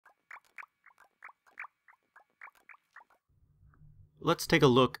let's take a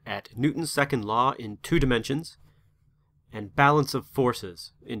look at Newton's second law in 2 dimensions and balance of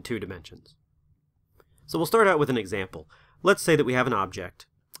forces in 2 dimensions. So we'll start out with an example. Let's say that we have an object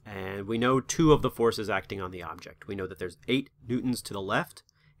and we know 2 of the forces acting on the object. We know that there's 8 newtons to the left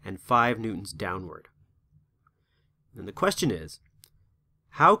and 5 newtons downward. And the question is,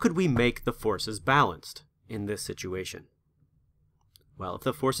 how could we make the forces balanced in this situation? Well, if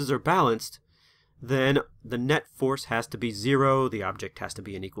the forces are balanced, then the net force has to be 0, the object has to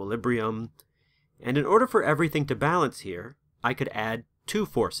be in equilibrium, and in order for everything to balance here, I could add 2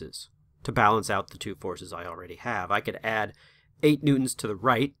 forces to balance out the 2 forces I already have. I could add 8 newtons to the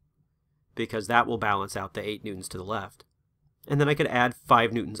right, because that will balance out the 8 newtons to the left, and then I could add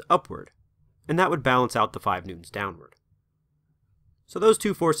 5 newtons upward, and that would balance out the 5 newtons downward. So those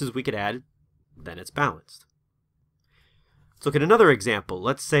 2 forces we could add, then it's balanced. Let's look at another example.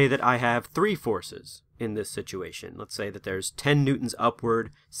 Let's say that I have 3 forces in this situation. Let's say that there's 10 newtons upward,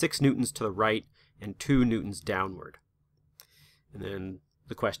 6 newtons to the right, and 2 newtons downward. And then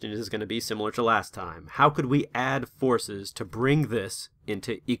the question is going to be similar to last time. How could we add forces to bring this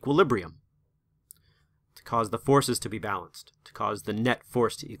into equilibrium? To cause the forces to be balanced, to cause the net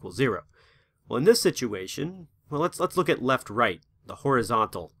force to equal 0. Well, in this situation, well, let's look at left-right, the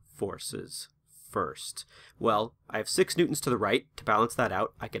horizontal forces first. Well, I have 6 newtons to the right. To balance that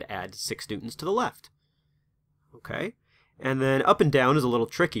out, I could add 6 newtons to the left. Okay? And then up and down is a little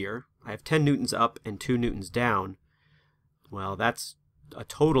trickier. I have 10 newtons up and 2 newtons down. Well, that's a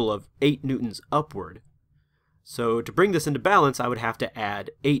total of 8 newtons upward. So to bring this into balance, I would have to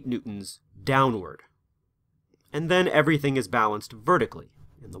add 8 newtons downward. And then everything is balanced vertically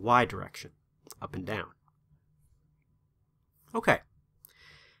in the y direction, up and down. Okay.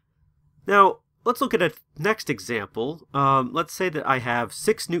 Now, let's look at a next example. Let's say that I have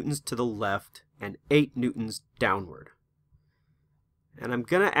 6 newtons to the left and 8 newtons downward. And I'm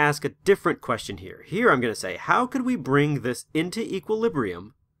going to ask a different question here. Here I'm going to say, how could we bring this into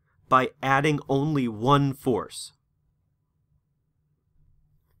equilibrium by adding only 1 force?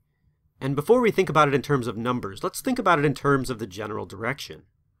 And before we think about it in terms of numbers, let's think about it in terms of the general direction.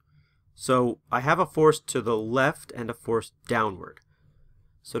 So I have a force to the left and a force downward.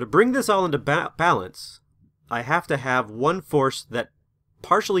 So to bring this all into balance, I have to have 1 force that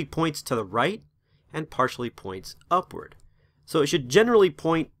partially points to the right and partially points upward. So it should generally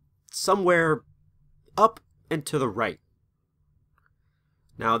point somewhere up and to the right.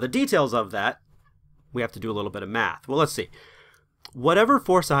 Now the details of that, we have to do a little bit of math. Well, let's see. Whatever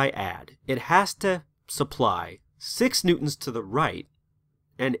force I add, it has to supply 6 newtons to the right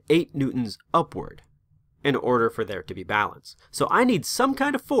and 8 newtons upward in order for there to be balance. So I need some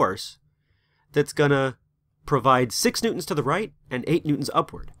kind of force that's going to provide 6 newtons to the right and 8 newtons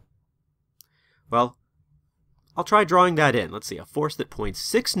upward. Well, I'll try drawing that in. Let's see, a force that points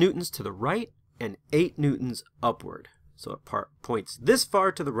 6 newtons to the right and 8 newtons upward. So it points this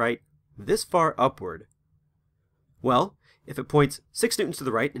far to the right, this far upward. Well, if it points 6 newtons to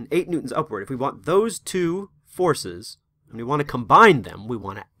the right and 8 newtons upward, if we want those 2 forces, and we want to combine them, we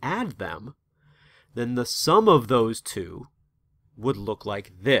want to add them, then the sum of those 2 would look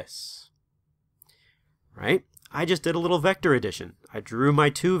like this. Right? I just did a little vector addition. I drew my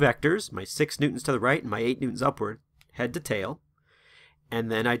 2 vectors, my 6 newtons to the right and my 8 newtons upward, head to tail,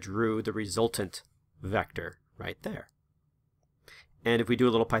 and then I drew the resultant vector right there. And if we do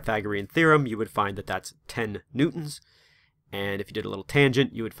a little Pythagorean theorem, you would find that that's 10 newtons, and if you did a little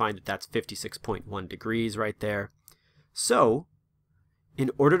tangent, you would find that that's 56.1 degrees right there. So, in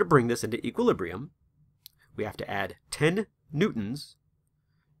order to bring this into equilibrium, we have to add 10 newtons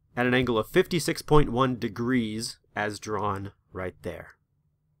at an angle of 56.1 degrees as drawn right there.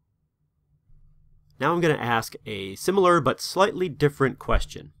 Now I'm going to ask a similar but slightly different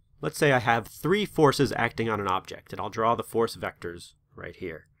question. Let's say I have 3 forces acting on an object, and I'll draw the force vectors right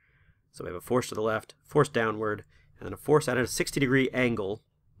here. So we have a force to the left, force downward, and then a force at a 60-degree angle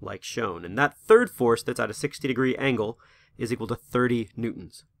like shown. And that third force that's at a 60-degree angle is equal to 30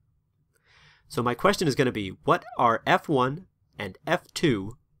 newtons. So my question is going to be, what are F1 and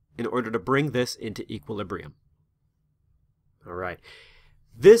F2 in order to bring this into equilibrium? All right.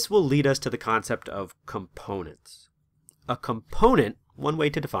 This will lead us to the concept of components. A component, one way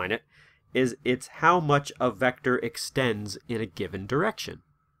to define it, is it's how much a vector extends in a given direction.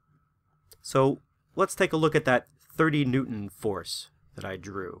 So let's take a look at that 30 Newton force that I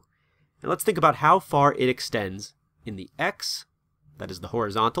drew. And let's think about how far it extends in the x, that is the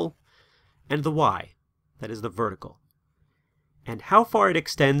horizontal, and the y, that is the vertical. And how far it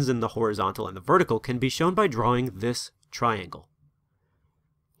extends in the horizontal and the vertical can be shown by drawing this triangle.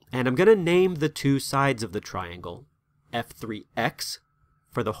 And I'm going to name the 2 sides of the triangle F3x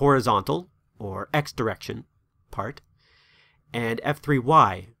for the horizontal or x direction part, and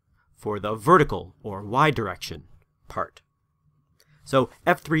F3y for the vertical or y direction part. So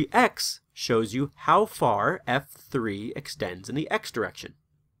F3x shows you how far F3 extends in the x direction.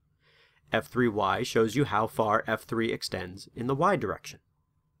 F3y shows you how far F3 extends in the y direction.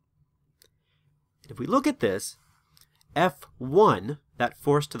 If we look at this, F1, that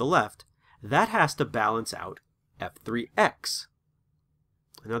force to the left, that has to balance out F3x.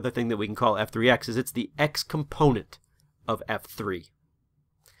 Another thing that we can call F3x is it's the x component of F3.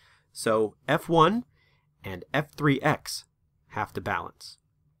 So F1 and F3x have to balance.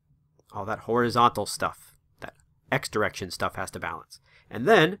 All that horizontal stuff, that x direction stuff has to balance. And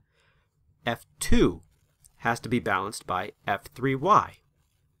then F2 has to be balanced by F3y.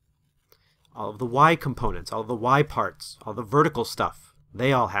 All of the y components, all of the y parts, all the vertical stuff,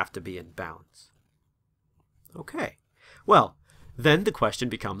 they all have to be in balance. Okay, well, then the question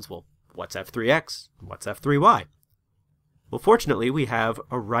becomes, well, what's F3x? What's F3y? Well, fortunately, we have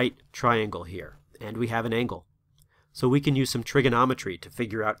a right triangle here, and we have an angle. So we can use some trigonometry to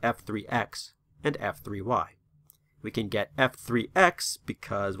figure out F3x and F3y. We can get F3x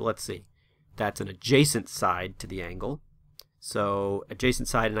because, well, let's see, that's an adjacent side to the angle. So adjacent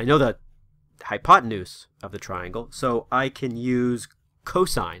side, and I know the hypotenuse of the triangle, so I can use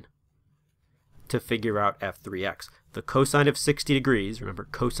cosine to figure out F3x. The cosine of 60 degrees, remember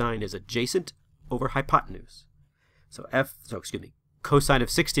cosine is adjacent over hypotenuse. So cosine of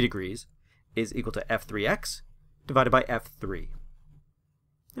 60 degrees is equal to F3x divided by F3.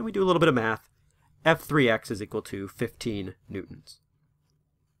 And we do a little bit of math. F3x is equal to 15 newtons.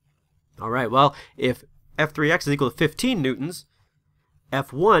 All right, well, if F3x is equal to 15 newtons,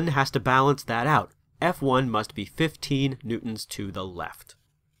 F1 has to balance that out. F1 must be 15 newtons to the left.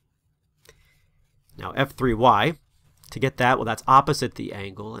 Now F3y, to get that, well, that's opposite the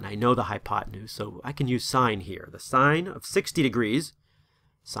angle, and I know the hypotenuse, so I can use sine here. The sine of 60 degrees,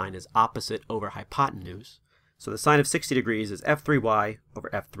 sine is opposite over hypotenuse, so the sine of 60 degrees is F3y over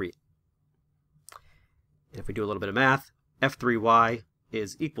F3. And if we do a little bit of math, F3y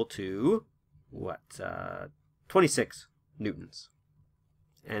is equal to, what, 26 newtons.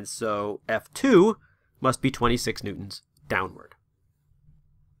 And so F2 must be 26 newtons downward.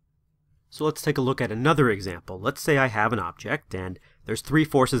 So let's take a look at another example. Let's say I have an object and there's three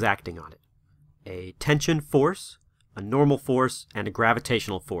forces acting on it. A tension force, a normal force, and a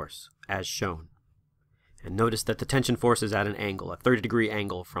gravitational force, as shown. And notice that the tension force is at an angle, a 30-degree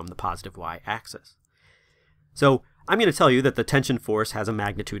angle from the positive y-axis. So I'm going to tell you that the tension force has a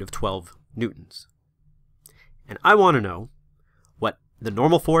magnitude of 12 newtons. And I want to know what the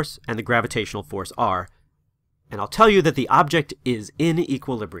normal force and the gravitational force are, and I'll tell you that the object is in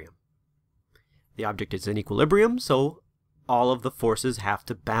equilibrium. The object is in equilibrium, so all of the forces have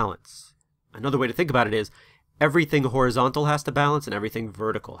to balance. Another way to think about it is everything horizontal has to balance and everything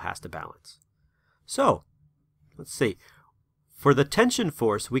vertical has to balance. So, let's see. For the tension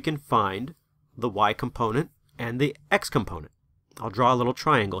force, we can find the y component and the x component. I'll draw a little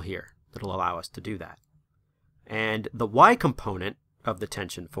triangle here that'll allow us to do that. And the y component of the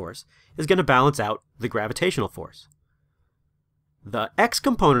tension force is going to balance out the gravitational force. The x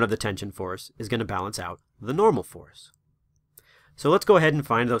component of the tension force is going to balance out the normal force. So let's go ahead and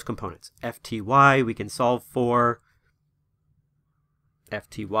find those components. Fty we can solve for.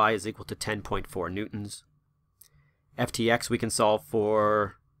 Fty is equal to 10.4 newtons. Ftx we can solve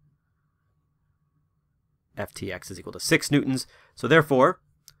for. Ftx is equal to 6 newtons. So therefore,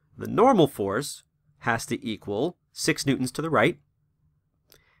 the normal force has to equal 6 newtons to the right,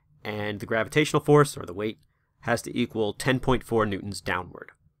 and the gravitational force, or the weight, has to equal 10.4 newtons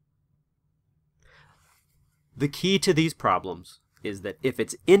downward. The key to these problems is that if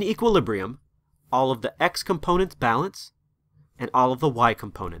it's in equilibrium, all of the x components balance, and all of the y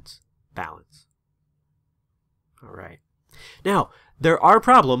components balance. All right. Now, there are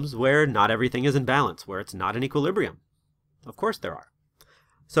problems where not everything is in balance, where it's not in equilibrium. Of course there are.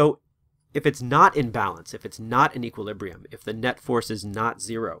 So, if it's not in balance, if it's not in equilibrium, if the net force is not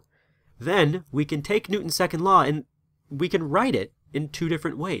zero, then we can take Newton's second law and we can write it in two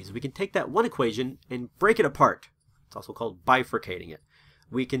different ways. We can take that one equation and break it apart. It's also called bifurcating it.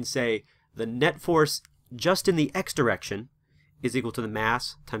 We can say the net force just in the x direction is equal to the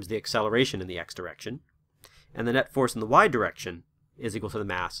mass times the acceleration in the x direction, and the net force in the y direction is equal to the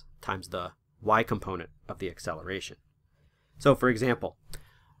mass times the y component of the acceleration. So for example,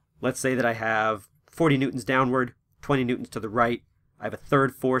 let's say that I have 40 newtons downward, 20 newtons to the right. I have a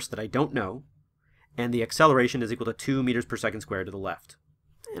third force that I don't know, and the acceleration is equal to 2 meters per second squared to the left.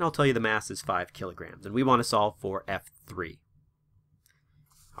 and I'll tell you the mass is 5 kilograms, and we want to solve for F3.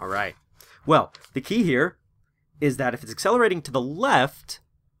 All right. Well, the key here is that if it's accelerating to the left,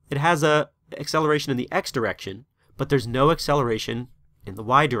 it has an acceleration in the x direction, but there's no acceleration in the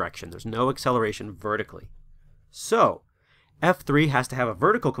y direction. There's no acceleration vertically. So, F3 has to have a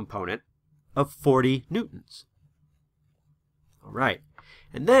vertical component of 40 newtons. All right.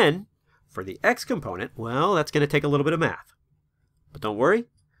 And then, for the x component, well, that's going to take a little bit of math. But don't worry,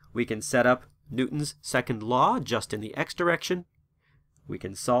 we can set up Newton's second law just in the x direction. We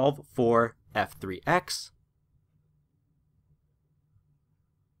can solve for F3x.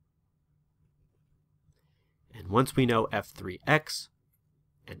 And once we know F3x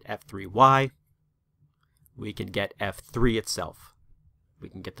and F3y, we can get F3 itself. We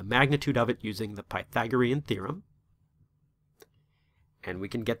can get the magnitude of it using the Pythagorean theorem. And we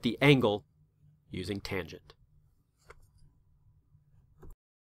can get the angle using tangent.